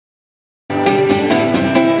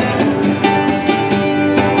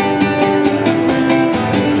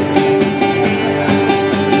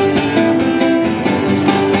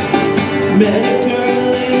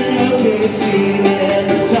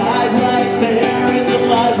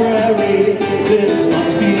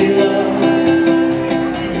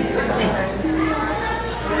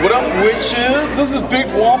What up, witches? This is Big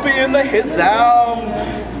Whompy in the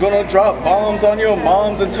Hizam. Gonna drop bombs on your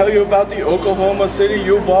moms and tell you about the Oklahoma City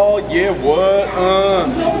U-Ball. Yeah, what?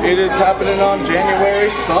 It is happening on January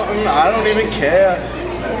something. I don't even care.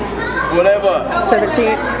 Whatever.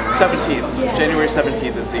 17th. January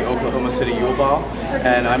 17th is the Oklahoma City U-Ball,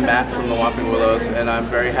 and I'm Matt from the Whomping Willows, and I'm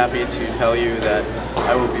very happy to tell you that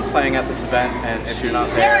I will be playing at this event, and if you're not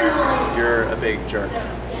there, you're a big jerk.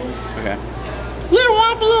 Okay. Little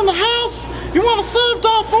Whompy in the house. You want to save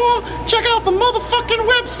doll for? Check out the motherfucking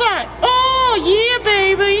website. Oh yeah,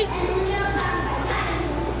 baby.